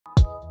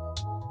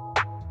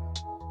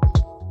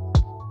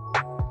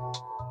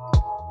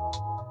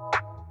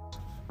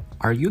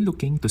Are you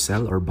looking to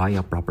sell or buy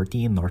a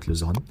property in North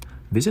Luzon?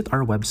 Visit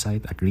our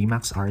website at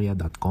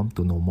remaxarea.com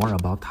to know more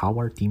about how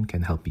our team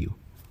can help you.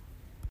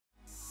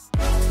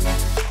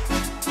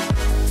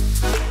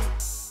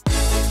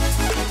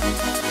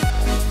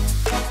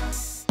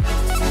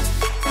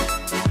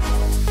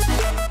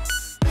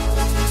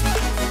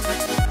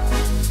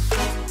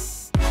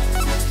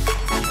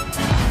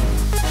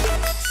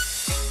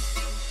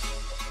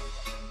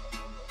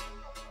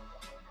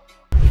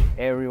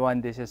 Hey everyone,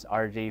 this is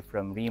RJ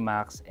from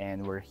Remax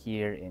and we're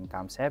here in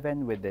Camp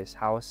 7 with this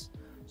house.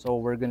 So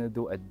we're gonna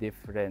do a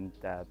different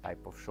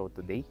type of show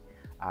today.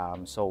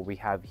 So we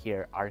have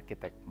here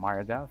architect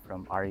Marga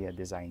from Aria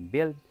Design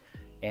Build,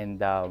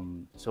 and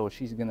so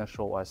she's gonna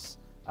show us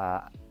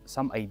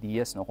some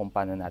ideas no, kung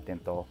paano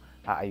natin to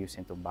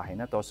aayusin itong bahay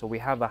na to. So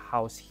we have a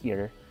house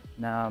here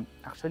na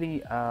actually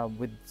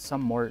with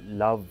some more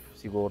love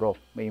siguro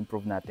may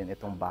improve natin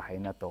itong bahay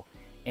na to.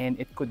 And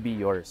it could be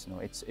yours. No,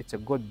 it's a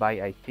good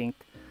buy, I think.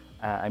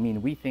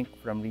 We think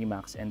from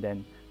Remax, and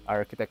then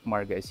architect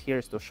Marga is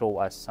here to show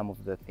us some of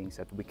the things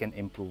that we can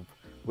improve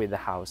with the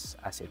house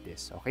as it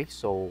is. Okay,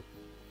 so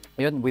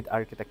yun, with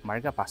architect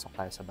Marga, pasok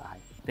tayo sa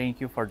bahay.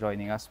 Thank you for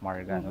joining us,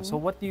 Marga. No? So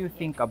what do you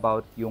think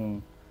about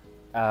yung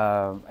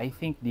I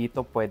think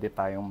dito pwede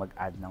tayong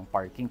mag-add ng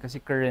parking kasi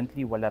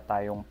currently wala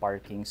tayong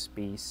parking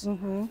space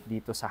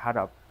dito sa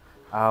harap.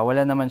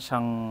 Wala naman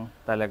siyang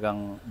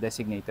talagang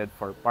designated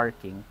for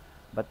parking.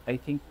 But I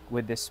think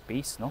with this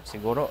space, no,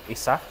 siguro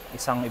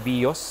isang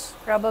Vios.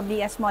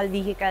 Probably a small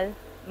vehicle.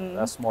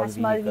 A small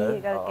vehicle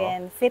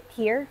can fit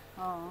here.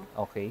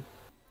 Okay.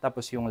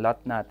 Tapos yung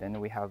lot natin,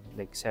 we have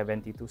like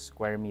 72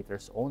 square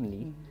meters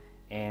only.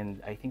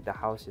 And I think the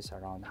house is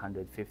around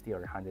 150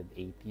 or 180.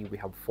 We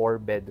have 4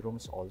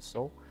 bedrooms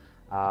also.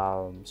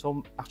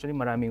 So actually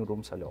maraming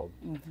room sa loob.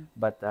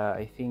 But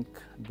I think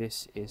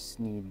this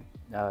is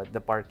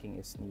the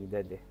parking is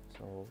needed.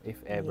 So if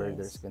ever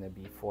there's gonna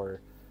be 4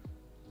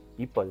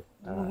 people,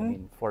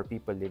 4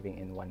 people living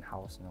in one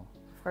house, no?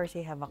 Of course,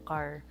 you have a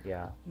car.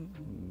 Yeah.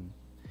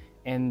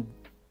 And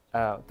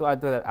to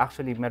add to that,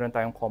 actually, meron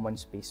tayong common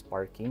space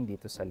parking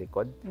dito sa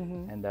likod.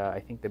 And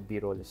I think the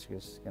B-roll is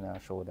just gonna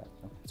show that.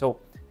 No? So,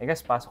 I guess,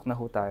 pasok na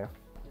ho tayo.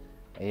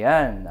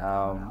 Ayan.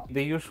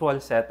 The usual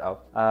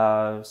setup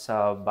sa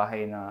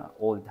bahay na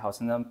old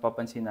house na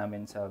papansin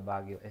namin sa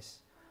Baguio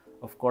is,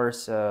 of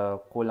course,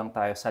 kulang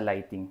tayo sa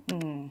lighting.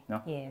 No?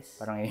 Yes.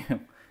 Parang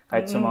yung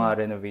kahit sa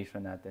mga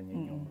renovation natin,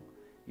 yun yung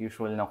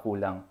usual na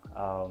kulang.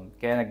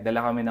 Kaya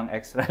nagdala kami ng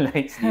extra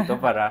lights dito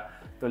para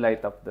to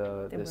light up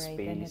the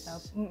space.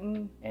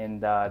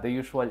 And the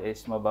usual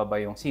is mababa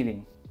yung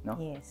ceiling. No?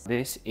 Yes.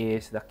 This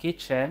is the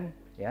kitchen.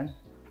 Yan.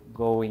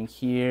 Going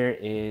here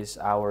is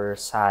our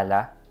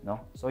sala. No?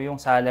 So yung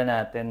sala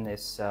natin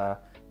is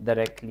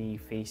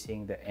directly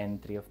facing the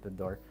entry of the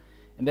door.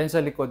 And then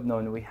sa likod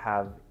nun, we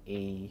have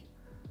a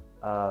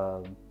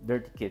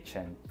dirty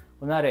kitchen.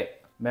 Kunwari,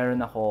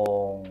 meron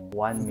akong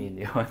 1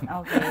 million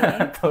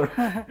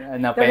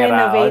na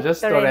pera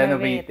just to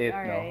renovate it.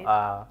 Right.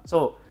 No?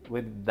 So,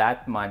 with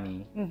that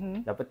money,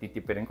 dapat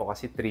titipirin ko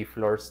kasi 3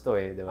 floors to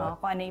di ba?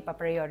 Kung ano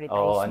ipaprioritize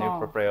mo.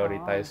 Ano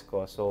ipaprioritize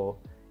ko. So,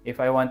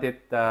 if I want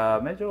it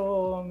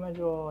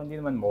medyo hindi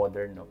naman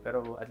modern, no?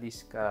 Pero at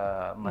least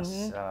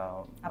mas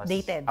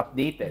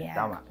updated. Yeah.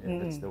 Tama.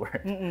 That's the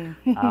word.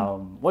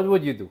 What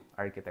would you do,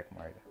 Architect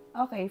Marga?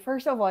 Okay,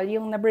 first of all,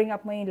 yung na-bring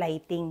up mo yung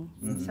lighting.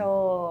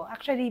 So,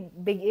 actually,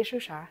 big issue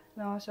siya.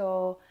 No?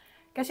 So,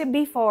 kasi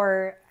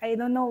before, I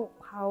don't know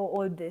how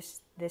old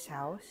this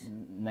house.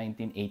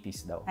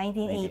 1980s daw.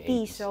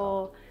 1980s.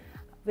 So,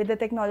 with the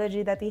technology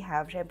that we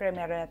have, syempre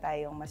meron na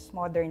tayong mas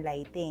modern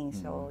lighting.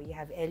 So, you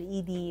have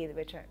LED,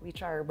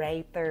 which are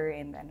brighter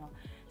and ano.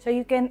 So,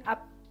 you can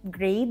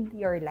upgrade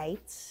your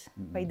lights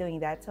by doing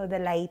that. So, the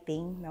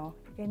lighting, no,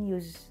 you can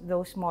use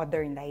those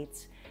modern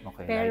lights.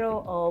 Okay,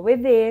 pero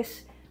with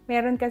this,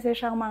 meron kasi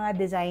siyang mga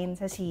design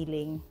sa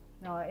ceiling.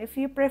 No, if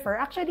you prefer,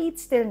 actually it's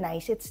still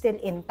nice, it's still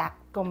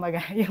intact kumbaga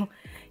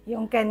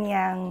yung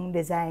kanyang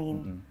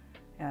design.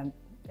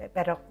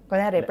 Pero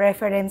kunwari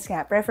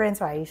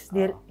preference-wise,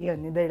 do you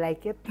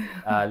like it?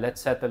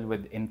 Let's settle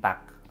with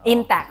intact.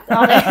 Intact.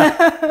 Okay.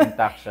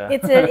 Intact siya.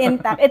 It's still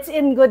intact. It's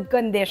in good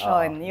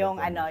condition yung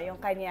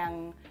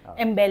kanyang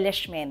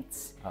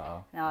embellishments.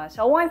 No,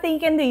 so one thing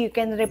you can do, you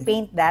can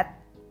repaint that,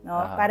 no,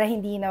 para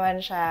hindi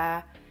naman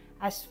siya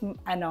as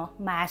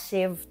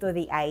massive to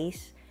the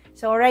eyes.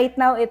 So right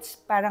now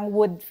it's parang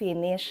wood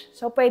finish.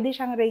 So pwede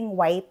siyang ring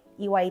white,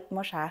 i-white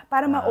mo siya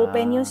para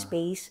ma-open yung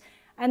space.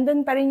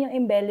 Andun pa rin yung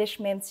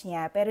embellishments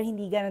niya pero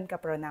hindi ganun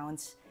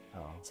ka-pronounce.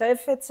 So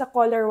if it's a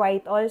color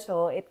white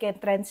also, it can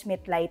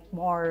transmit light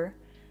more.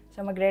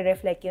 So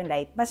magre-reflect yung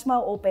light. Mas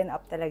ma-open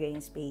up talaga yung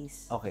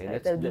space. Okay, so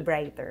it'll be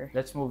brighter.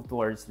 Let's move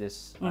towards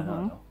this.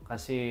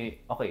 Kasi,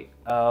 okay,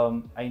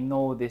 I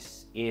know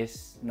this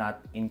is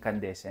not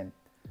incandescent.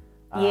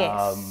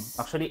 Yes.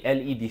 Actually,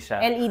 LED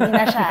siya. LED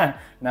na siya.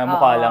 Na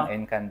mukha lang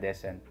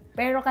incandescent.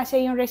 Pero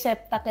kasi yung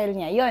receptacle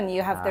niya, yun, you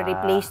have to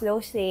replace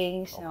those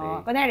things. Okay.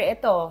 No? Kunwari,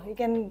 ito, you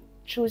can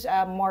choose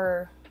a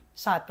more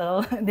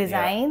subtle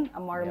design, a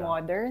more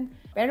modern.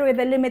 Pero with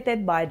a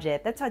limited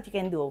budget, that's what you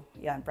can do.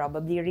 Yan,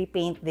 probably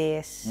repaint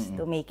this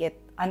to make it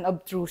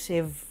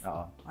unobtrusive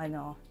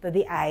to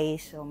the eye.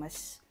 So,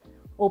 mas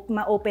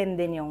ma-open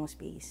din yung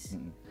space.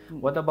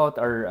 What about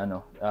our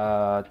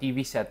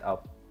TV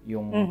setup,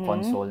 yung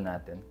console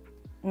natin?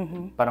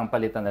 Parang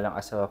palitan na lang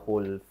as a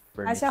whole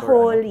furniture? As a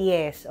whole,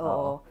 yes.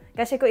 Oo.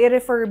 Kasi kung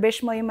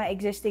i-refurbish mo yung mga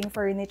existing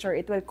furniture,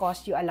 it will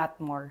cost you a lot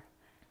more.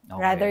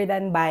 Rather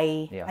than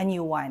buy a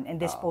new one and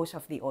dispose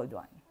of the old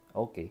one.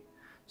 Okay.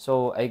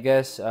 So, I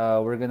guess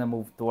we're gonna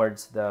move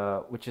towards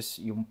which is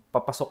yung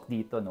papasok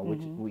dito, no?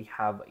 Which we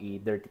have a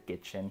dirty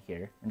kitchen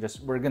here. And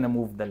we're gonna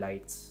move the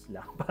lights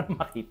lang para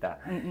makita.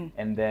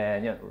 And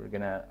then, we're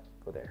gonna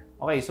go there.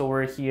 Okay, so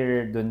we're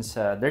here dun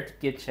sa dirty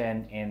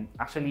kitchen and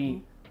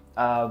actually,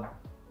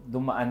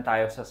 dumaan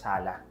tayo sa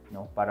sala,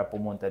 no? Para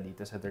pumunta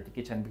dito sa dirty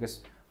kitchen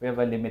because we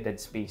have a limited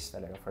space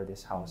talaga for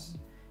this house.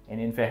 And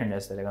in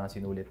fairness, talagang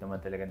sinulit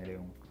naman talaga nila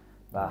yung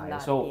bahay.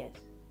 So,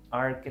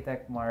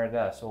 Architect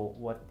Marga, so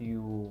what do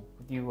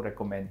you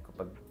recommend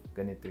kapag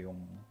ganito yung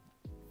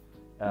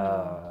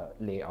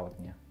layout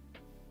niya?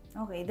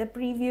 Okay, the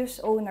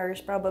previous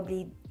owners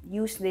probably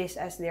use this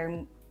as their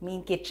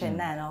main kitchen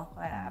na, no?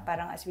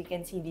 Parang as we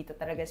can see dito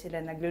talaga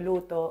sila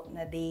nagluluto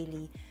na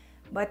daily.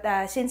 But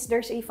since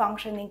there's a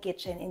functioning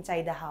kitchen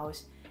inside the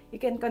house, you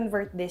can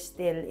convert this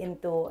still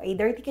into a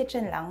dirty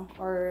kitchen lang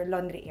or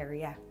laundry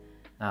area.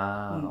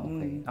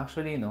 Okay.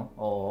 Actually, no,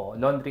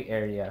 laundry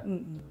area.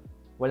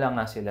 Wala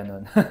nga sila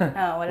nun.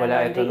 Wala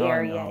laundry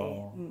area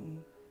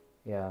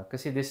Yeah,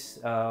 kasi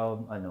this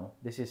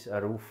is a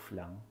roof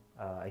lang,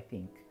 I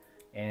think.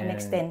 An And,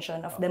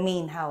 extension of the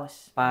main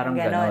house. Parang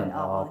ganon.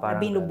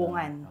 Parang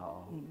binubungan.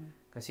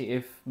 Kasi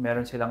if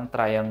meron silang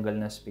triangle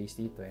na space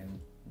dito,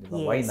 and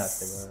diba, why not?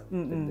 Diba?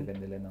 Dagdagan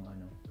nila ng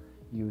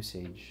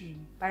usage.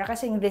 Para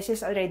kasing this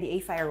is already a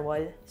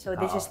firewall. So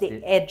this is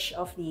the edge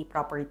of the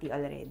property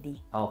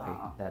already. Okay,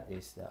 that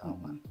is the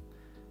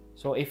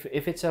So if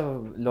it's a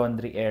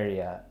laundry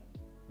area,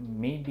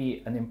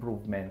 maybe an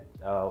improvement.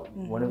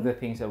 One of the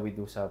things that we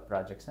do sa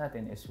projects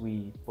natin is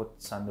we put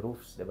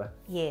sunroofs, diba?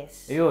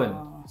 Yes.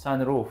 Ayun,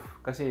 sunroof.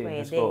 Kasi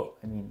gusto ko,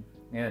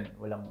 ngayon,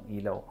 walang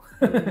ilaw.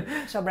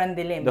 Sobrang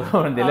dilim.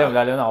 Sobrang dilim,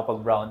 lalo na kapag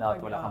brown out,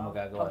 wala kang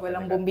magagawa. Pag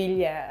walang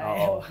bumbilya.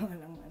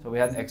 So we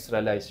had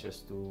extra lights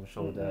just to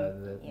show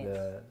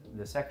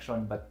the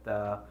section, but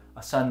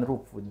a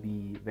sunroof would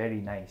be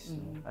very nice.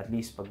 At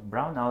least pag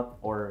brown out,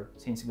 or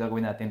since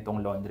gagawin natin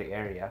tong laundry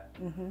area,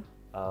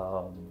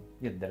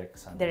 direct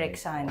sun. Direct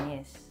sun,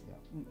 yes.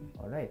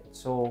 Yeah. Alright,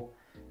 so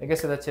I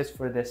guess that's it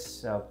for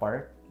this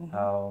part.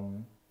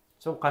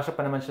 So kasya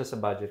pa naman siya sa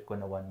budget ko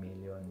na 1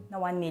 million. Na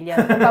 1 million.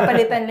 Kung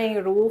papalitan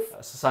lang yung roof.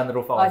 Sa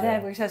sunroof ako.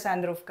 Kung sa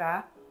sunroof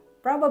ka,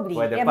 probably.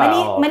 Pwede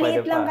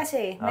Maliit lang pa.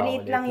 kasi.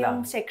 Maliit lang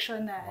yung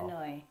section na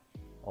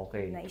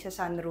Okay. na isa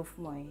sunroof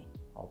mo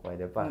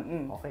Pwede pa.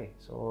 Okay.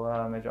 So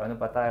medyo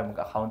pa tayo,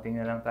 mag-accounting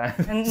na lang tayo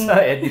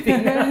sa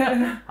editing.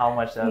 How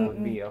much that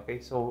would be. Okay.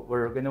 So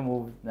we're gonna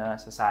move na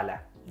sa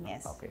sala.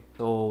 Yes. Okay.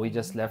 So we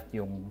just left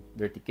yung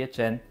dirty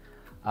kitchen.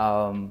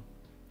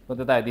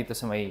 Punta tayo dito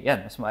sa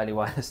mas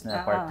maaliwalas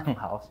na part ng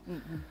house.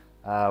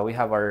 We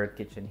have our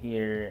kitchen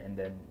here, and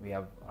then we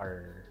have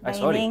our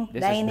dining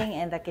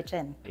and the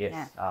kitchen.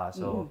 Yes.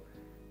 So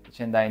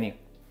kitchen, dining.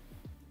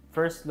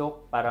 First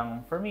look,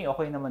 parang for me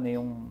okay naman na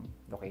yung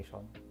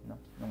location, no?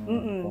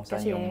 Kung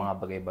saan yung mga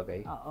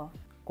bagay-bagay.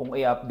 Kung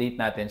i-update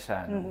natin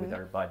siya with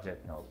our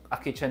budget, no? A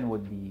kitchen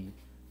would be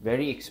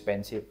very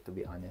expensive, to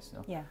be honest,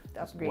 no? Yeah,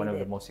 to upgrade one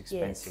of the most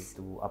expensive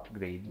to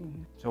upgrade.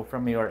 So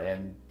from your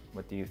end,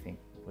 what do you think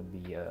would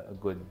be a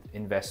good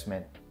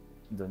investment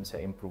dun sa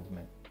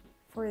improvement?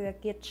 For the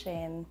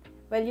kitchen,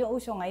 well, yung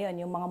uso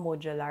ngayon, yung mga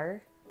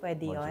modular,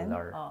 pwede yun.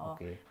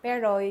 Okay.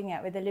 Pero yun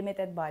nga, with a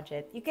limited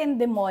budget, you can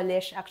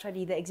demolish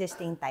actually the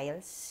existing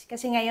tiles.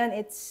 Kasi ngayon,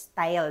 it's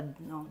tiled,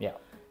 no? Yeah.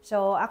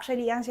 So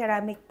actually, ang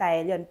ceramic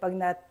tile, yun, pag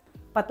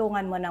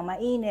patungan mo ng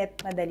mainit,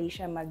 madali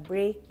siya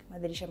mag-break,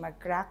 madali siya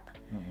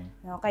mag-crack.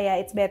 No? Kaya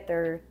it's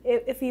better,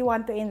 if you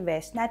want to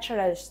invest,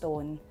 natural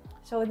stone.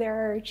 So there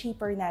are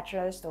cheaper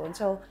natural stone.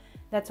 So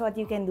that's what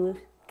you can do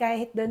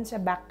kahit dun sa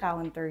back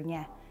counter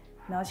niya.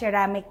 No,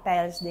 ceramic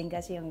tiles din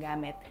kasi yung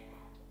gamit.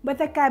 But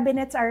the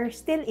cabinets are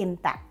still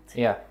intact.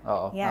 Yeah,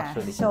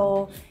 actually.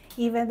 So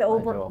even the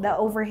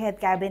overhead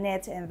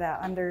cabinets and the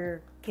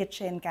under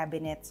kitchen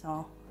cabinets,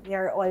 no, they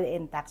are all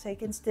intact. So you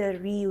can still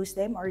reuse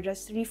them or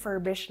just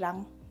refurbish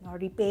lang, no,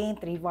 repaint,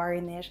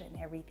 revarnish and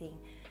everything.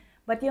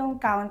 But yung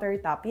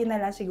countertop, yun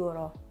na lang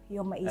siguro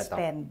yung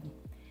ma-spend.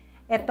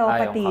 Ito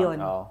pati yun.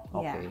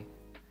 Okay.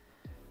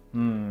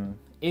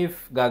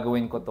 If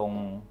gagawin ko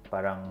tong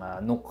parang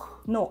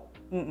nook.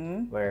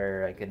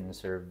 Where I can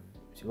serve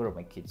siguro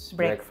my kids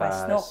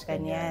breakfast nook,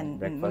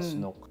 ganyan. Breakfast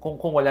nook.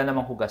 Kung wala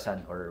namang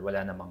hugasan or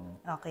wala namang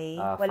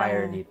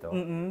fire dito.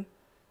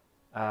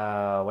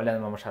 Wala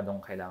namang masyadong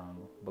kailangang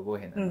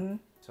baguhin.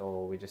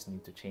 So we just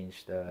need to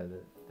change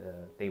the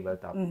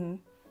tabletop.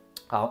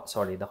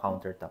 The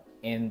countertop.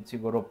 And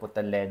siguro put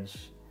a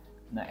ledge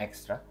na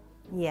extra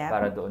Yeah.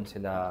 Para doon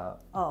sila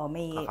Oo,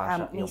 may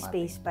yung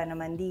space pa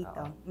naman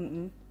dito.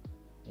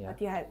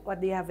 Yeah.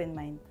 What do you have in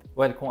mind?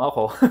 Well, kung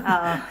ako,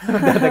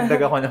 dadagdag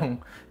ako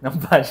ng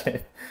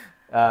budget.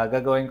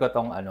 Gagawin ko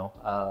tong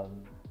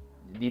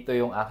dito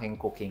yung aking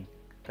cooking.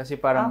 Kasi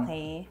parang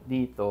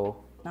dito,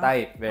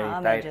 tight, very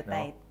tight, no?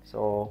 Tight. So,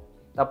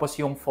 tapos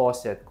yung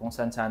faucet, kung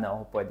saan sana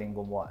ako pwedeng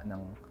gumawa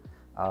ng,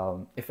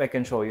 if I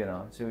can show you,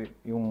 no? So,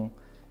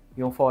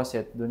 yung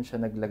faucet, dun siya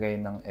naglagay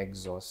ng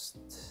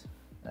exhaust.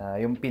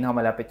 Yung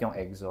pinakamalapit yung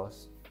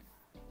exhaust.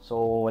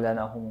 So, wala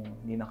na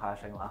hindi na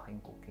kasya yung aking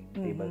cooking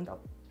tabletop.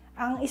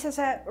 Ang isa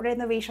sa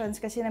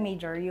renovations kasi na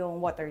major, yung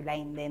water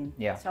line din.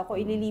 Yeah. So, kung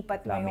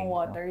ililipat mo Plumbing, yung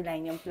water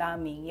line, yung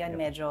plumbing, yan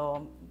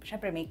medyo,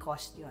 syempre may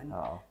cost yun.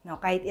 No,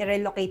 kahit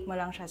i-relocate mo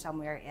lang siya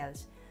somewhere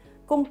else.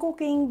 Kung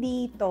cooking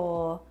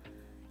dito,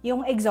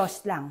 yung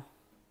exhaust lang.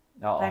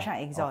 Wala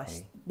siyang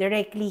exhaust.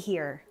 Directly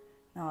here,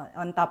 no,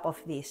 on top of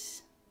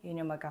this.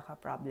 Yun yung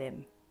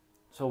magkaka-problem.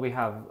 So, we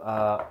have,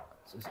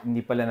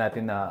 hindi pala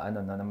natin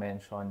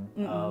na-mention.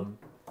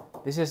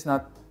 This is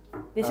not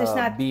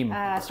beam.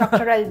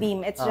 Structural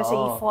beam. It's just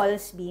a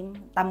false beam.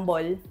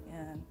 Tambol.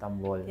 Yan.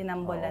 Tambol.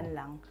 Tinambolan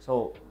lang.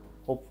 So,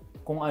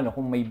 kung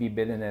may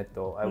bibili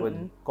nito, I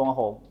would, kung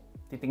ako,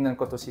 titingnan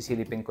ko to,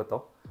 sisilipin ko to,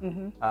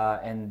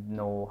 and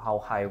know how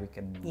high we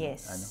can,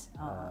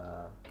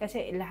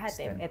 kasi lahat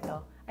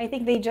ito. I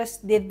think they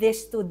just did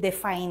this to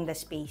define the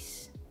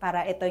space.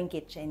 Para ito yung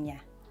kitchen niya.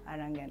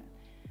 Parang gano'n.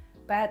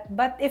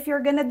 But if you're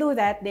gonna do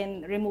that,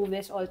 then remove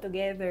this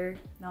altogether,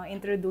 no,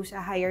 introduce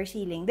a higher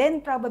ceiling,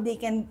 then probably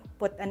can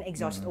put an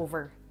exhaust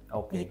over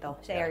dito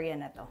sa area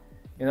na to.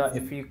 You know,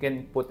 if you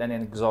can put an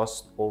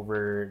exhaust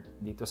over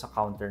dito sa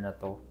counter na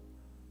to,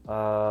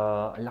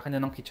 ang laki na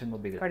ng kitchen mo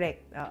bigla.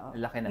 Correct.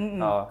 Laki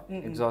na.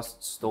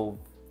 Exhaust stove,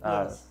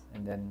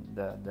 and then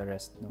the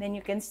rest. No? Then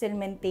you can still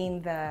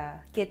maintain the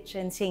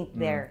kitchen sink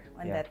there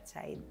on that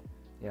side.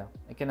 Yeah,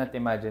 I cannot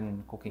imagine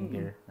cooking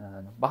here.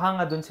 Baka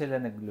nga doon sila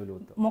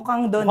nagluluto.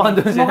 Mukhang doon.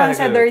 Mukhang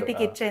sa dirty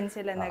kitchen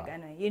sila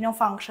yun yung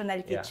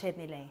functional kitchen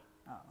nila eh.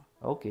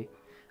 Okay.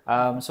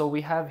 So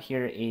we have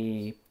here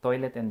a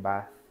toilet and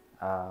bath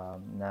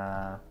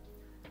na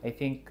I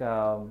think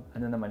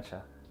naman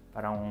siya.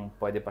 Parang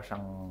pwede pa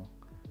siyang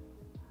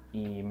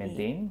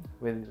i-maintain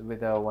with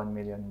a 1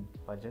 million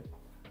budget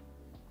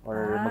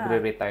or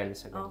magre-retile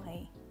sa ganun.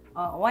 Okay.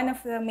 One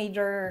of the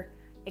major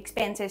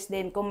expenses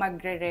din kung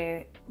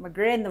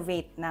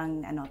mag-renovate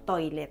ng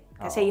toilet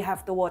kasi you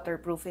have to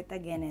waterproof it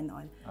again and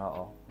all.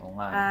 Oo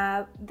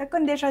nga. The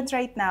conditions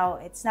right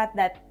now, it's not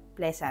that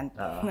pleasant.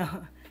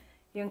 No?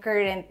 Yung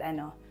current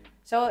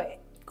So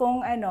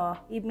kung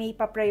may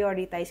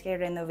pa-prioritize kay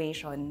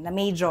renovation na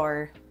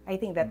major, I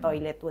think the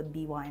toilet would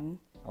be one.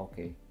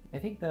 Okay.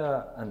 I think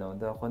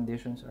the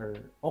conditions are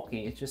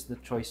okay. It's just the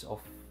choice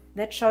of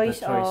the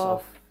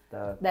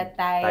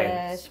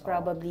tiles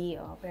probably.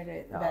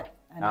 Pero that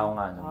may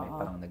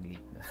parang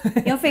nag-leak na.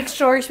 Yung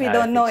fixtures, we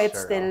don't know if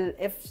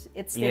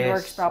it still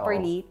works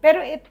properly.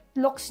 Pero it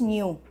looks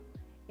new.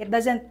 It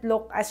doesn't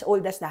look as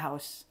old as the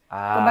house.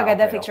 Kumbaga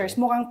the fixtures,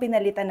 mukhang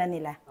pinalitan na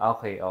nila.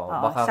 Okay,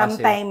 baka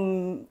sometime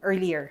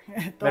earlier.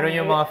 Meron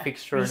yung mga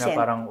fixture na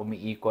parang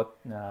umiikot,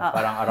 na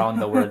parang around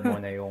the world mo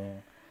na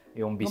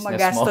yung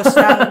business mo.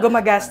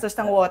 Gumagastos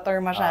ng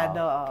water masyado.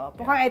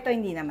 Mukhang ito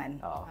hindi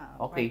naman.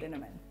 Okay. Ito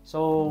naman.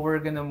 So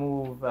we're gonna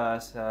move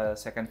sa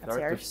second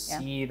floor to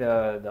see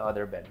the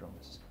other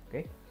bedrooms.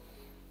 Okay.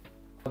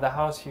 The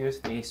house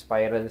used a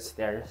spiral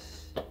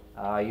stairs.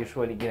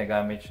 Usually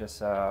ginagamit siya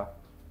sa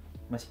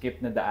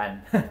masikip na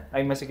daan.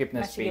 Ay, masikip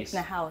na space.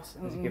 Masikip na house.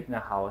 Masikip na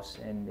house,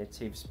 and it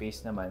saves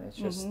space naman. It's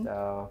just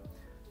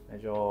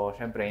medyo,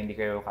 syempre, hindi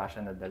kayo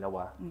kasya na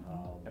dalawa.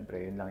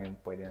 Syempre, yun lang yung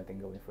pwede natin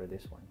gawin for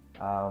this one.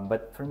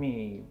 But for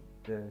me,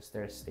 the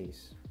stairs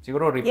stays.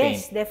 Siguro repaint.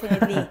 Yes,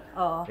 definitely.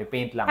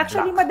 Repaint lang.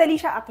 Actually, madali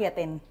siya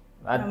akyatin.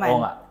 Oo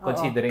nga.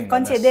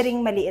 Considering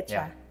maliit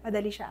siya.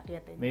 Madali siya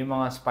akyatin. May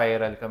mga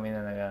spiral kami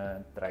na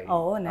nag-try.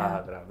 Oo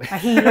na. Grabe.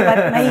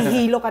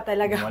 Mahihilo ka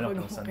talaga. Wala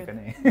kung saan ka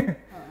na eh.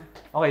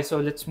 Okay,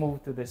 so let's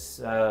move to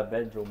this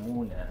bedroom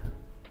muna.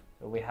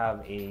 So we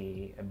have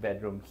a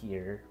bedroom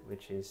here,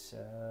 which is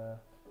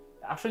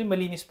actually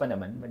malinis pa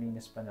naman.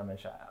 Malinis pa naman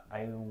siya.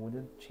 I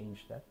wouldn't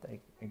change that,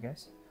 I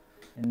guess.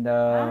 And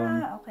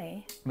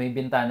okay. May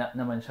bintana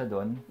naman siya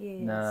doon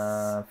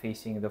na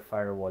facing the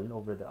firewall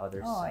over the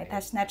other side. It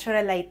has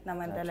natural light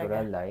naman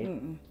talaga. Natural light.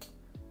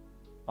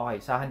 Okay,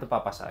 sa akin to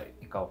papasa.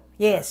 Ikaw.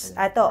 Yes,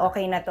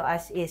 okay na to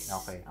as is.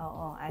 Okay.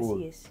 Oo, as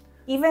is.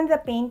 Even the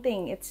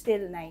painting, it's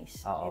still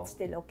nice. It's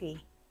still okay.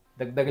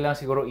 Dagdag lang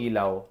siguro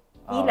ilaw.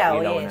 Ilaw,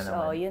 yes.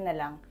 Yun na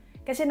lang.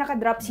 Kasi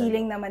naka-drop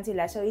ceiling naman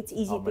sila, so it's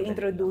easy to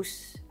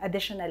introduce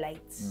additional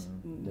lights.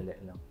 Dali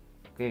lang.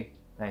 Okay,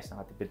 nice.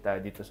 Nakatipid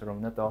tayo dito sa room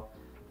na to.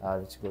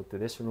 Let's go to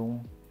this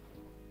room.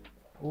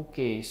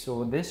 Okay,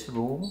 so this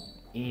room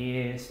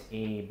is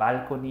a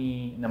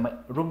balcony,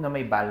 room na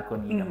may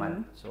balcony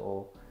naman.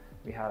 So,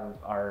 we have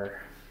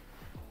our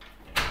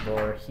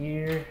door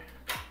here.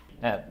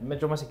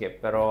 Medyo masikip,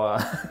 pero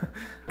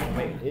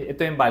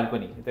ito yung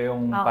balcony. Ito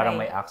yung parang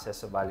may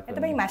access sa balcony.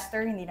 Ito ba yung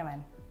master? Hindi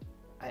naman.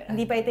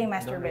 Hindi pa ito yung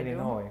master really bedroom?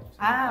 know, eh.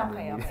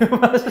 Okay.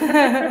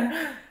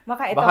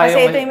 Baka kasi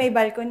ito yung may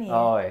balcony.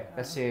 Oo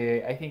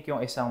Kasi I think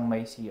yung isang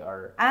may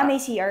CR. May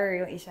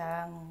CR yung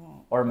isang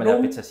or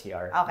malapit sa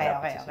CR. Okay.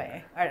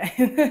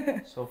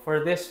 Alright. So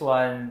for this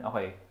one,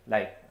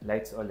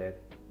 lights ulit.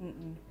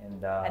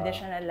 And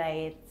additional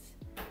lights.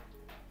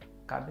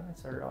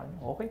 Cabinets are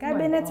okay.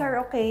 Cabinets are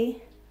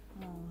okay.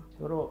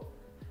 Siguro,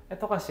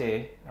 ito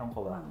kasi,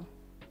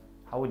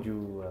 how would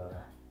you...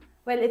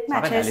 Well, it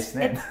matches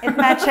it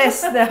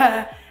matches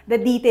the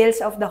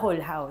details of the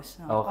whole house.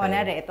 No? Okay.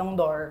 Kunwari, itong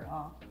door.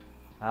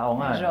 Oo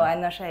nga. Medyo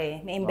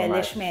siya may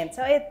embellishment.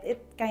 So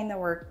it kind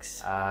of works.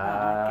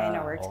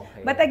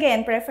 Okay. But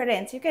again,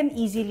 preference, you can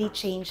easily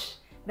change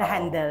the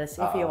handles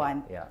if you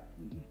want. Yeah.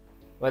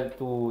 Well,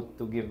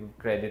 to give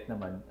credit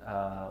naman,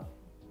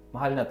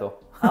 mahal na to.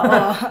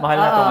 Mahal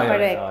na to ngayon.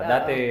 Correct.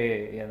 Dati,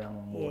 yan ang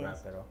mura.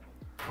 Yes.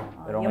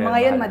 Pero yung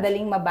mga yun,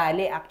 madaling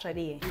mabali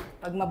actually.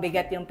 Pag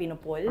mabigat yung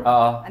pinupul,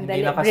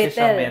 hindi na kasi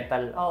siya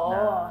metal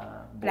na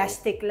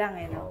plastic lang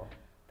no?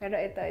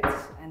 Pero ito,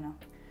 it's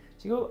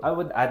siguro, I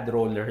would add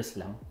rollers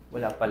lang.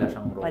 Wala pala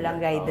siyang rollers. Walang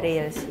guide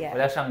rails,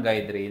 Wala siyang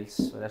guide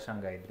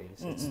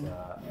rails. It's the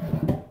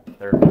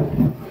third.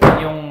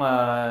 Yung,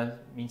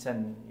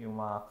 minsan,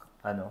 yung mga,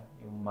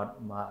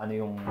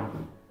 yung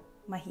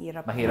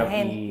mahirap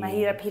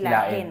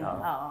hilahin.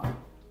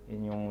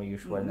 Yun yung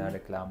usual na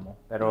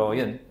reklamo. Pero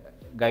yun,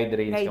 guide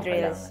rails yung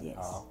kailangan.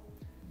 Yes.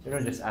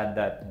 Pero just add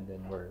that and then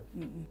we're...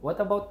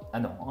 What about,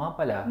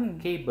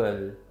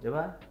 cable, di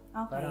ba?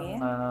 Okay.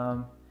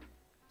 Parang,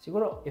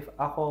 siguro, if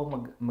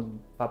ako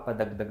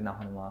magpapadagdag na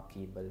ako ng mga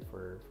cable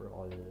for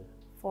all...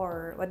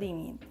 For, what do you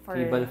mean?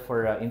 Cable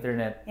for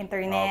internet.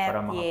 Internet,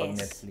 para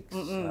makapag-Netflix.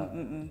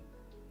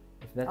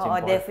 If that's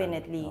important.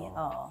 Definitely.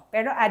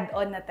 Pero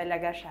add-on na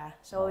talaga siya.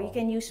 So, you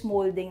can use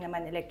molding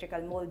naman,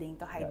 electrical molding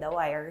to hide the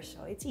wires.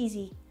 So, it's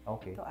easy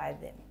to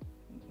add them.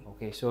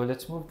 Okay, so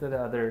let's move to the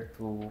other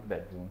 2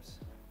 bedrooms.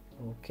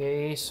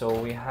 Okay, so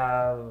we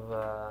have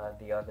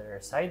the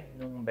other side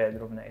ng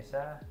bedroom na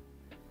isa.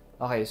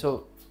 Okay,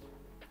 so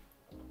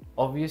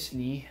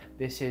obviously,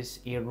 this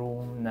is a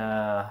room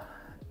na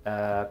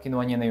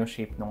kinuha niya na yung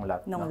shape ng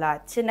lot.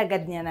 Lot.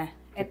 Sinagad niya na.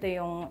 Ito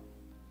yung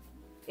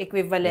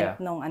equivalent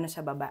nung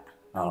sa baba.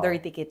 Ng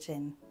dirty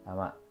kitchen.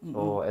 Tama.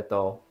 So,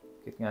 ito,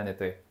 cute nga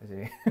nito eh. Kasi,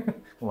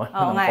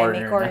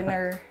 may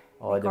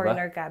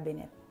corner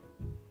cabinet.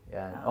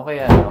 Yan. Okay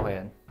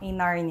yan. May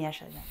Narnia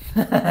siya na.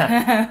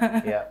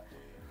 Yeah.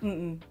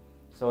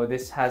 So,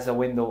 this has a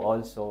window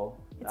also.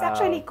 It's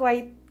actually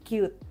quite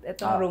cute,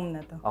 itong room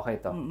na to. Okay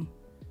to.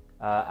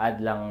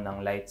 Add lang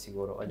ng light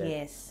siguro ulit.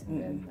 Yes.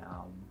 And then,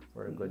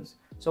 we're good.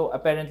 So,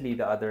 apparently,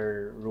 the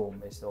other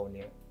room is the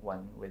only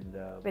one with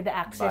the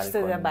access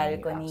to the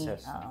balcony.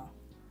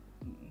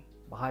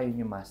 Baka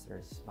yun yung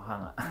masters.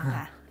 Baka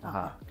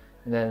nga.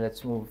 And then,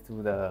 let's move to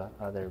the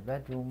other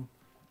bedroom.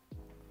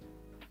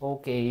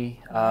 Okay.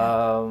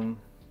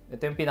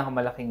 Ito yung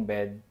pinakamalaking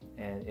bed.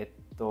 And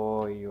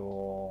ito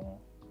yung,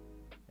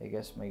 I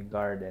guess, my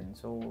garden.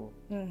 So,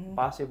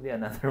 possibly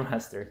another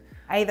master.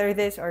 Either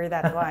this or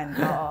that one.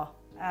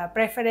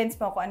 Preference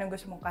mo kung anong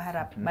gusto mong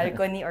kaharap.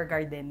 Balcony or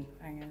garden.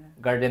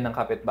 Garden ng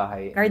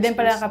kapitbahay. Garden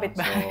pala ng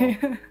kapitbahay.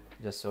 So,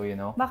 just so you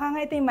know. Baka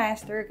nga ito yung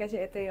master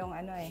kasi ito yung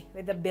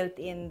with the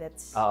built-in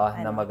that's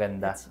na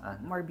maganda. That's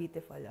more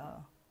beautiful.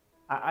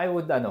 I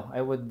would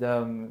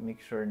make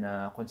sure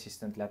na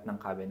consistent lahat ng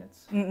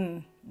cabinets.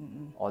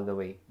 All the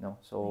way, no?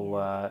 So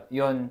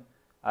yun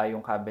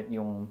yung cabinet,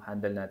 yung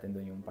handle natin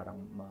doon yung parang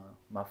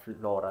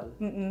ma-floral.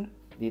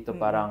 Dito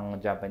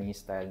parang Japanese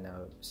style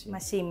na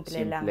mas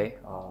simple lang.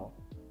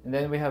 And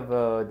then we have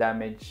a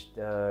damaged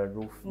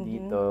roof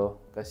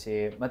dito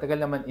kasi matagal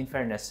naman, in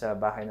fairness, sa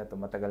bahay na to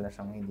matagal na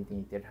siyang hindi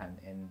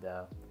tinitirhan, and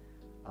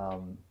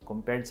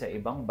compared sa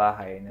ibang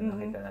bahay na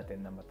nakita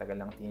natin na matagal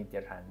lang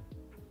tinitirhan,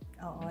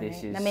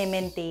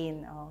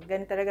 na-maintain.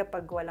 Ganun talaga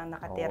pag walang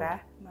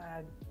nakatira,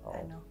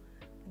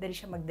 madali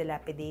siya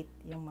mag-dilapidate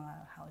yung mga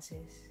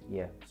houses.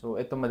 Yeah. So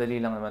ito madali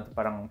lang naman,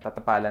 parang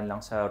tatapalan lang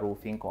sa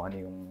roofing kung ano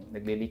yung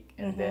nagle-leak,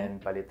 and then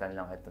palitan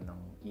lang ito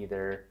ng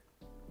either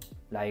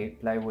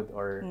plywood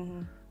or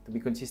to be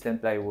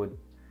consistent, plywood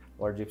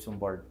or gypsum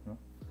board, no?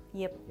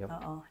 Yep.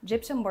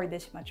 Gypsum board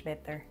is much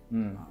better.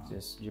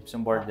 Just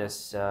gypsum board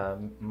is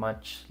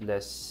much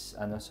less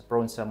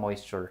prone sa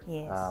moisture,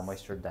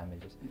 moisture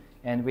damages.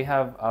 And we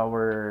have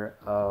our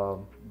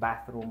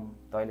bathroom,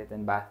 toilet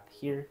and bath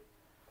here.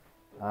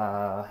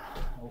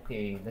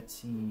 Okay, let's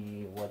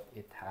see what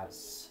it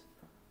has.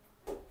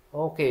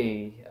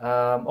 Okay,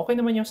 okay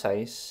naman yung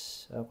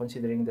size,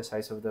 considering the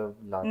size of the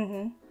lot.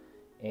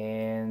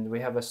 And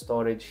we have a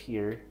storage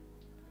here.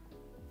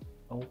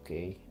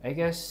 Okay, I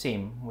guess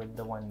same with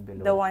the one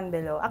below. The one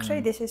below.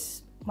 Actually, this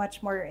is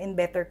much more in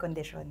better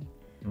condition.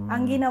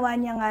 Ang ginawa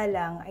niya nga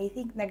lang, I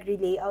think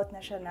nag-relayout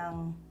na siya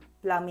ng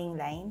plumbing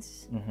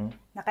lines.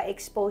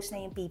 Naka-expose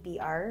na yung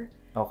PPR.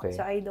 Okay.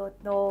 So I don't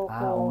know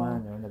kung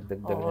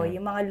nagdagdag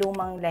yung mga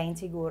lumang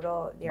lines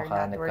siguro, they're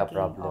not working.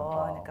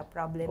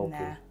 Nagka-problem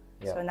na.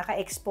 Yep. So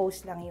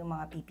naka-expose lang yung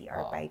mga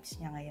PPR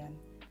pipes niya ngayon.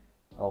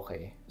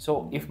 Okay.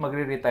 So, if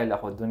magre-retail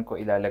ako, doon ko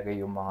ilalagay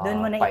yung mga Doon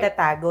mo na pipe.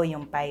 itatago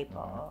yung pipe.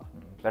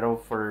 Pero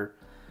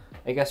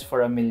I guess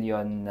for $1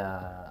 million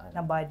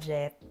na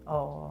budget,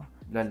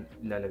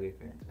 ilalagay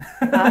ko yun.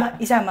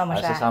 Isama mo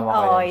siya. Sasama ko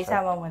Oo, yun,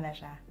 isama mo na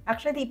siya.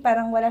 Actually,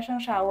 parang wala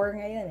siyang shower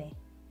ngayon eh.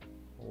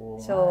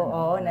 So,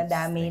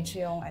 na-damage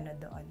yung ano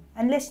doon.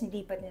 Unless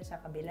nilipat niya sa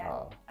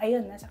kabila.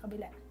 Ayun, nasa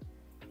kabila.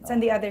 It's on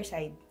the other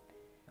side.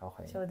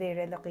 Okay. So, they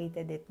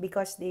relocated it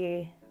because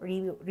they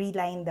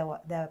relined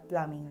the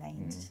plumbing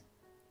lines.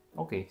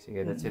 Okay,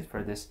 sige, that's it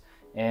for this.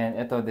 And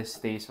ito, this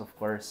stays, of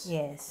course.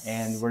 Yes.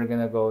 And we're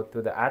gonna go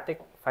to the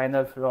attic,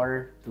 final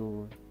floor,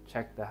 to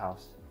check the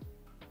house.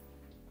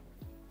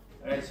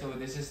 Alright, so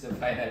this is the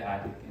final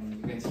attic. And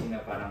you can see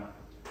na parang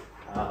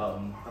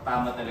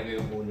patama talaga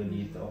yung ulo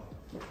dito.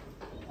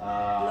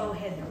 Low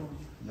headroom.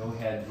 Low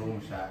headroom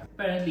siya.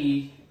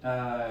 Apparently,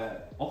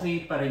 okay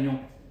pa rin yung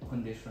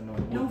condition ng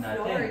wood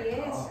natin. Floor,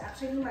 yes.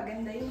 Actually,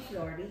 maganda yung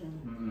flooring.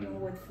 Yung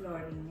wood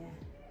flooring niya.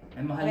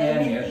 And mahal na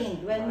yan.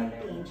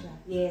 Well-maintained siya.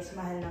 Yes,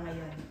 mahal na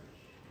ngayon.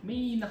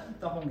 May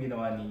nakita akong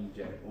ginawa ni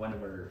Jeff, one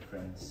of our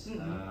friends.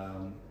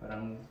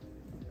 Parang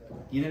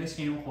inalis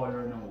niya yung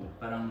color ng wood.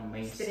 Parang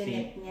may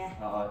stain. Niya.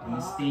 May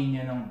stain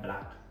niya ng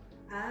black.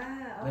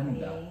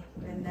 Okay.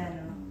 Ganda,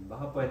 no?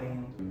 Baka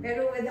pwedeng...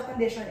 Pero with the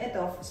condition,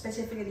 ito,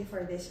 specifically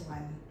for this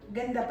one,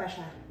 ganda pa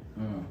siya.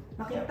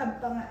 Makintab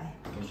pa nga eh.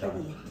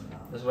 Actually.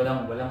 Tapos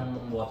walang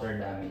water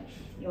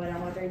damage.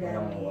 Walang water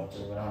damage.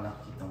 Walang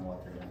nakikita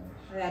water damage.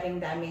 Wala ring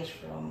damage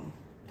from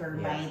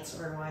termites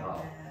or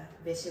what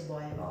visible.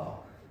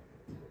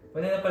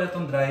 Pwede na pala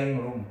itong drying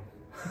room.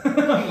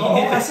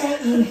 Kasi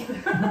init.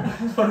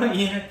 Sobrang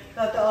init.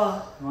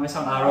 Totoo. Mga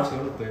isang araw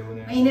siguro tuyo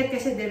na yun. Mainit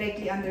kasi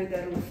directly under the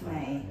roof na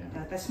eh.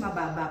 Tapos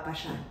mababa pa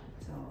siya.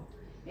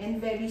 And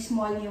very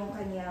small yung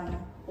kanyang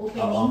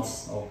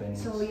openings.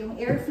 So yung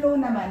airflow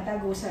naman,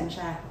 tagusan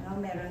siya. No?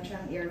 Meron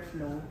siyang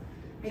airflow.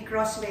 May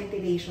cross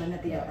ventilation na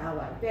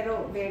tinatawag.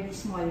 Pero very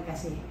small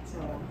kasi.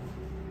 So,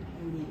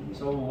 hindi.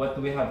 So what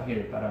do we have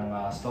here? Parang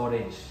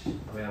storage.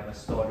 We have a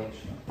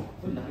storage.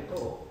 Laki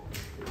to.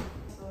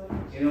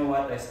 You know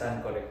what? I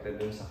stand corrected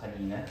dun sa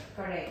kanina.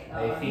 Correct.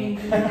 I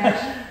think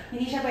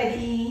hindi siya pwede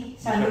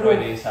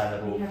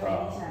sunroof.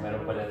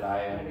 Meron pala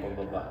tayong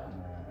pagbaba.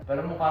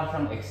 Pero mukha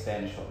siyang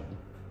extension.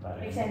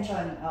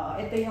 Extension.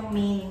 Ito yung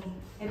main,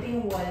 ito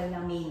yung wall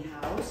ng main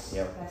house.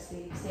 Yep. Tapos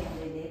they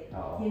extended it.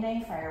 Yun na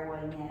yung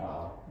firewall niya.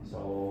 So,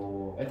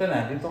 ito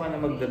na. Dito ka na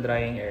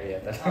magda-drying area.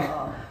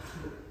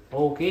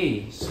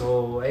 Okay.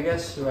 So, I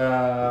guess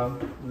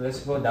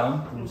let's go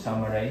down to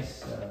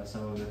summarize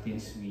some of the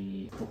things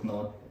we took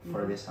note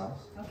for this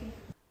house.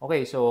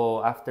 Okay,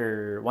 so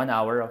after 1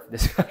 hour of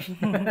discussion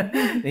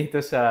dito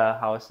sa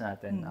house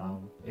natin,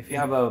 if you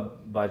have a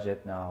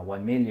budget na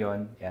 1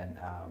 million,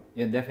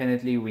 yan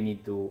definitely we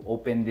need to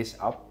open this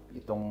up,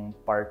 itong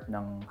part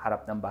ng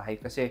harap ng bahay.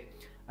 Kasi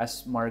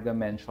as Marga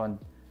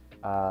mentioned,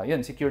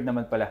 yun, secured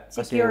naman pala.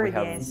 Kasi secured, we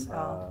have, yes.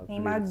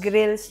 May mga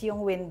grills yung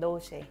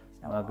windows eh.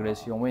 Mga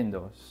grills yung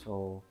windows.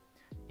 So,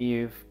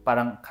 if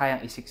parang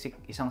kayang isiksik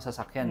isang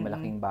sasakyan,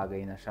 malaking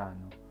bagay na siya,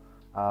 no?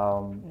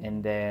 And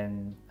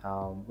then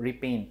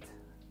repaint,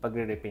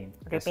 pagre-repaint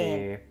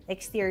kasi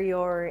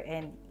exterior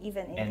and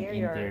even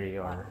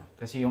interior.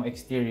 Kasi yung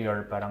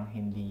exterior parang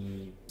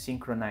hindi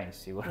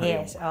synchronized siguro.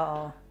 Yes,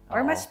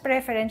 or mas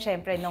preference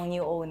syempre nung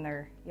new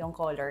owner yung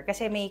color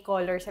kasi may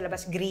color sa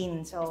labas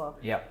green, so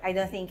I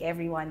don't think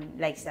everyone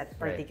likes that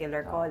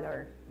particular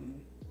color.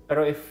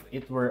 Pero if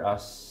it were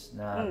us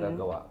na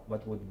gagawa,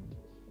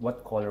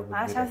 what color would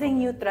we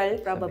something recommend? Neutral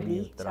probably,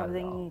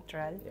 something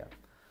neutral.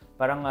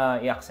 Parang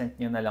i-accent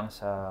nyo na lang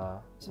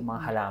sa mga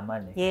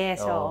halaman eh.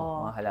 Yes,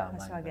 mga halaman.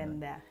 Mas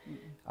maganda.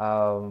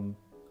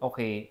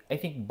 Okay, I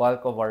think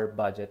bulk of our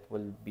budget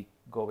will be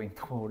going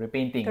to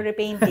repainting. To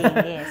repainting,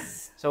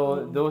 yes.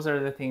 So those are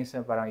the things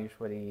na parang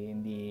usually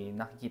hindi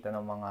nakikita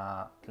ng mga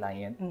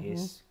client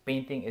is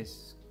painting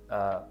is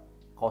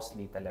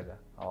costly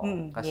talaga.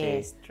 Kasi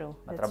yes, true.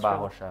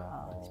 matrabaho siya.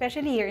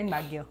 Especially here in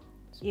Baguio.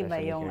 Iba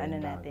yung ano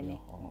natin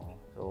eh.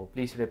 So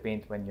please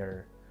repaint when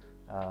you're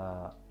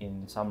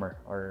in summer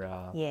or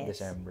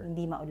December.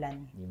 Hindi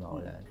maulan.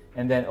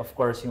 And then of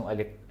course yung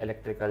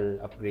electrical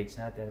upgrades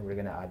natin, we're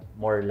gonna add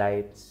more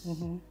lights.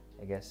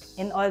 I guess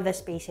in all the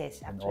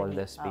spaces actually. In all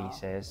the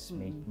spaces,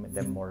 make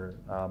them more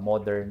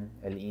modern,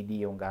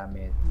 LED yung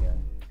gamit.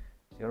 Yan.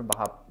 Siguro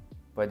baka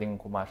pwedeng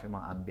kumasya yung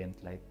mga ambient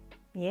light.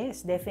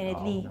 Yes,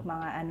 definitely.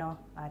 Mga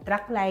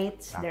track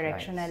lights,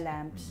 directional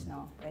lamps,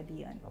 no? Pwede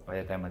yun.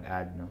 Pwede tayo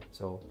mag-add, no?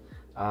 So,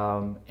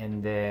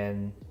 and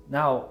then,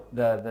 now,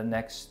 the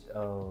next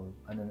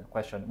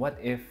question, what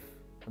if,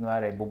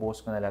 kunwari,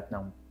 bubuhos ko na lahat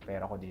ng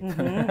pera ko dito.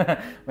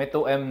 May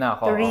 2M na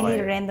ako. To really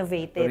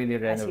renovate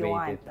it as you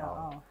want.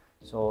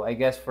 So, I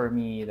guess for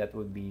me, that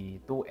would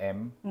be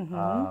 2M.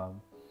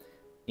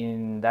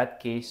 In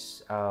that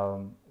case,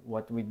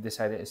 what we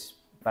decided is,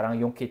 parang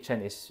yung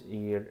kitchen is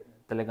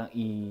talagang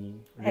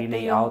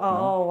i-layout.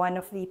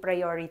 One of the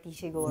priority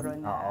siguro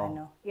na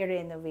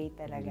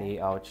i-renovate talaga.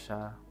 I-layout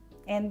siya.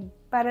 And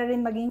para rin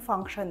maging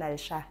functional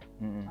siya.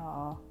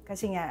 Oo.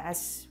 Kasi nga,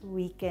 as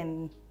we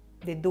can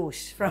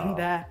deduce from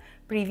the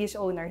previous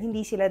owner,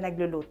 hindi sila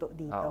nagluluto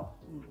dito.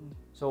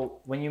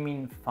 So, when you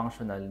mean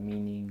functional,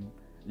 meaning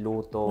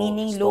luto,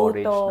 meaning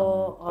storage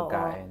luto, ng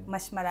pagkain?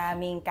 Mas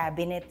maraming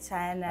cabinet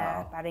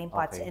sana, para yung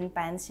pots and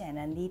pans yan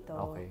nandito.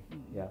 Okay.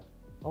 Yeah.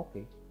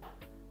 Okay.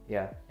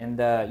 Yeah. And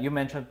you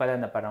mentioned pala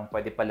na parang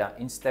pwede pala,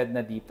 instead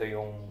na dito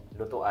yung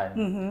lutuan,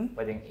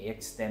 pwedeng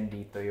i-extend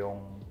dito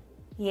yung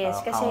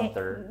Yes, kasi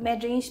counter.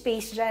 medyo yung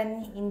space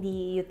dyan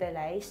hindi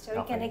utilized. So,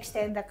 you can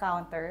extend the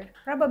counter.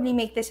 Probably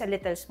make this a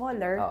little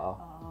smaller.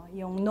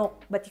 Yung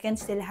nook, but you can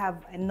still have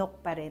a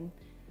nook pa rin.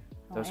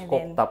 Tapos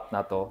cooktop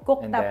na to.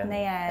 Cooktop na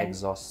yan.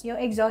 Exhaust. Yung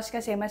exhaust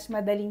kasi mas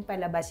madaling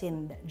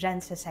palabasin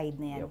dyan sa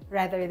side na yan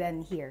rather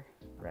than here.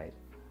 Right.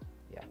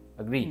 Yeah.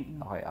 Agree.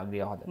 Okay,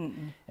 agree ako doon.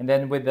 And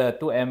then with the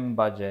 2M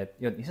budget,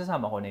 yun,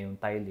 isasama ko na yung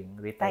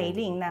tiling.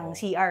 Tiling ng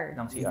CR.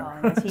 Ng CR.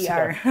 Ng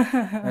CR.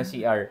 ng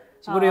CR.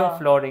 Siguro yung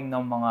flooring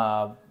ng mga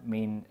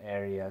main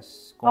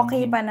areas.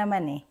 Okay pa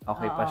naman eh.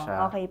 Okay pa siya.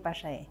 Okay pa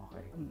siya eh.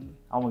 Okay.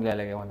 Ako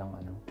maglalagay ko ng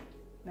ano?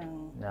 Ng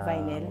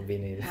vinyl.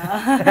 Vinyl.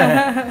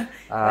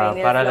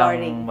 Vinyl para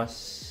flooring. lang mas...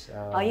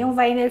 yung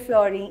vinyl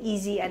flooring,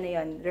 easy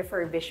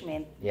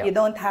refurbishment. Yeah. You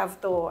don't have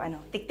to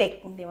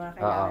tik-tik. Hindi mo na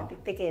kailangan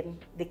tik-tikin.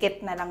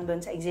 Dikit na lang dun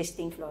sa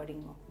existing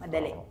flooring mo.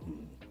 Madali.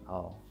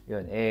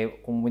 Yun.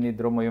 Kung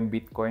winidraw mo yung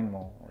Bitcoin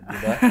mo, di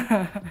ba?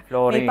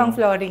 Flooring. May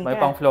pang-flooring ka. May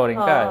pang-flooring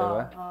ka, di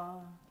ba?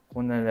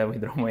 Kung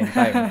na-withdraw mo in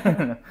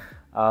time.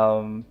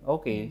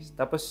 Okay.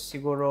 Tapos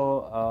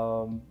siguro,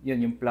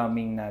 yun yung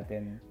plumbing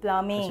natin.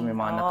 Plumbing. Kasi may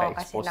mga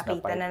naka-expose kasi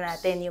nakita na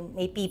natin yung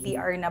may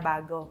PPR na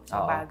bago. So,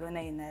 bago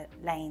na yun na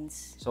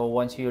lines. So,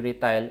 once you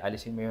retile,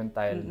 alisin mo yung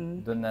tile,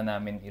 doon na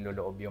namin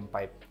iloloob yung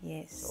pipe.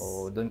 Yes.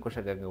 So, doon ko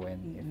siya gagawin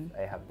if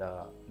I have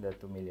the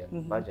 2 million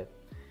budget.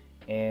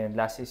 And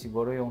lastly,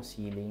 siguro yung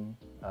ceiling,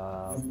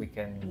 we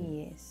can...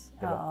 Yes.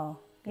 Diba?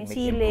 Yung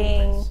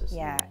ceiling,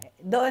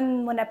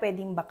 doon mo na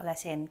pwedeng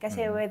baklasin.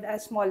 Kasi with a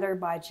smaller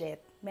budget,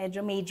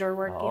 medyo major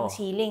work yung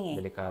ceiling eh.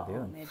 Delikado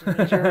yun. Medyo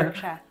major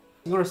work siya.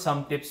 Siguro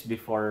some tips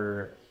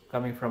before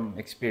coming from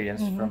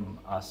experience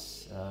from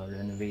us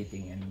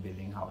renovating and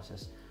building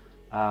houses.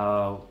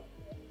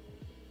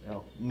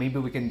 Maybe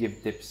we can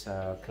give tips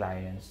sa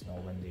clients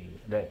when they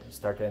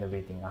start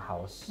renovating a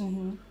house.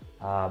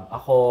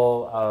 Ako,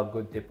 a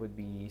good tip would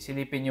be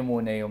silipin nyo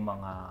muna yung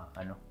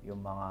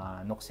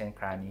mga nooks and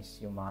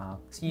crannies, yung mga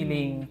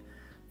ceiling.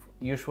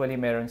 Usually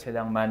meron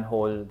silang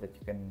manhole that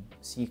you can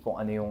see kung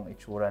ano yung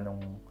itsura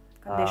nung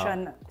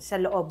condition sa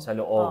loob. Sa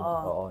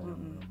loob.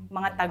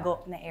 Mga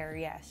tago na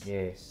areas.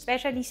 Yes.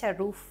 Especially sa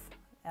roof.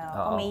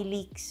 Kung may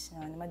leaks,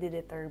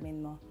 madidetermine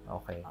mo.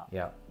 Okay.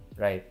 Yeah.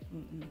 Right.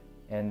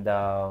 And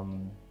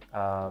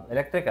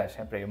electrical,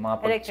 syempre, yung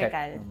mga pag-check.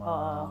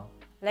 Electrical,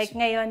 Like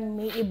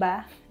ngayon, may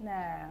iba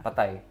na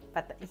patay.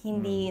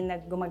 Hindi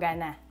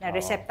naggumagana na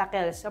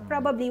receptacles. So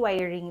probably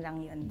wiring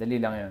lang yun. Dali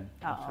lang yun,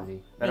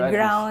 actually. Pero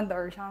ground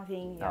or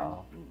something.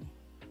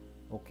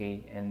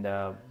 Okay. And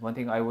one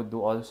thing I would do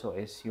also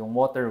is yung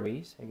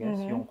waterways, I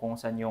guess. Yung kung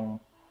saan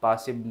yung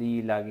possibly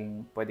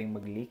laging pwedeng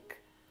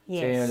mag-leak. Yes.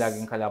 So yun yung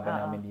laging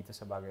kalaban namin dito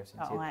sa Baguio since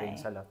it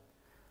rains a lot.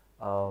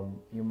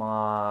 Yung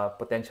mga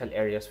potential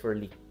areas for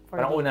leak.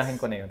 Parang unahin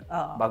ko na yun.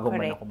 Bago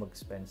man ako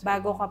mag-spend.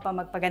 Bago ka pa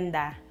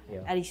magpaganda,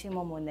 alisin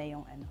mo muna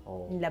yung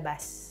yung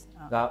labas.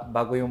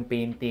 Bago yung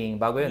painting.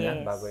 Bago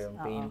yun, Bago yung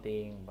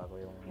painting. Bago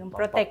yung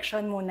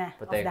protection muna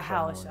of the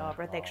house.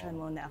 Protection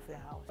muna of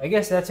the house. I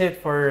guess that's it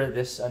for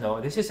this.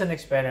 This is an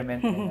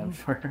experiment and I'm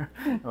sure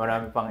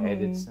marami pang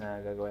edits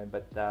na gagawin.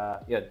 But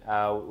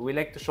we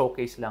like to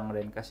showcase lang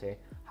rin kasi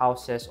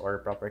houses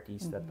or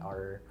properties that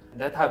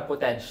have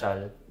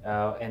potential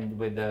and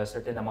with a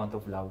certain amount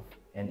of love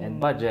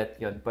and budget,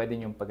 yun, pwede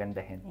niyong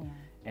pagandahin.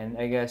 And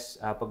I guess,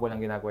 pag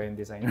walang ginagawa yung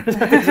designer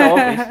sa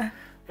office,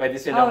 pwede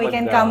silang we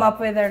can come up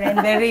with a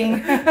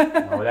rendering.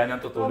 Wala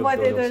nang tutulog-tulog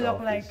What it will sa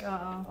look office.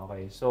 like.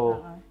 Okay,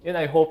 so, yun,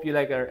 I hope you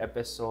like our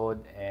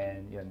episode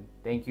and yun,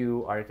 thank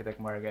you, Architect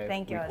Marga.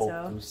 Thank you We also.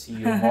 hope to see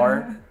you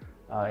more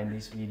in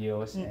these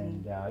videos.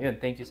 And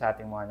yun, thank you sa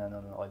ating mga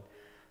nanonood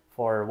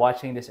for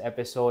watching this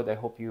episode. I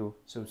hope you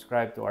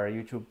subscribe to our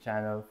YouTube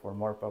channel for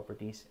more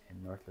properties in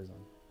North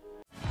Luzon.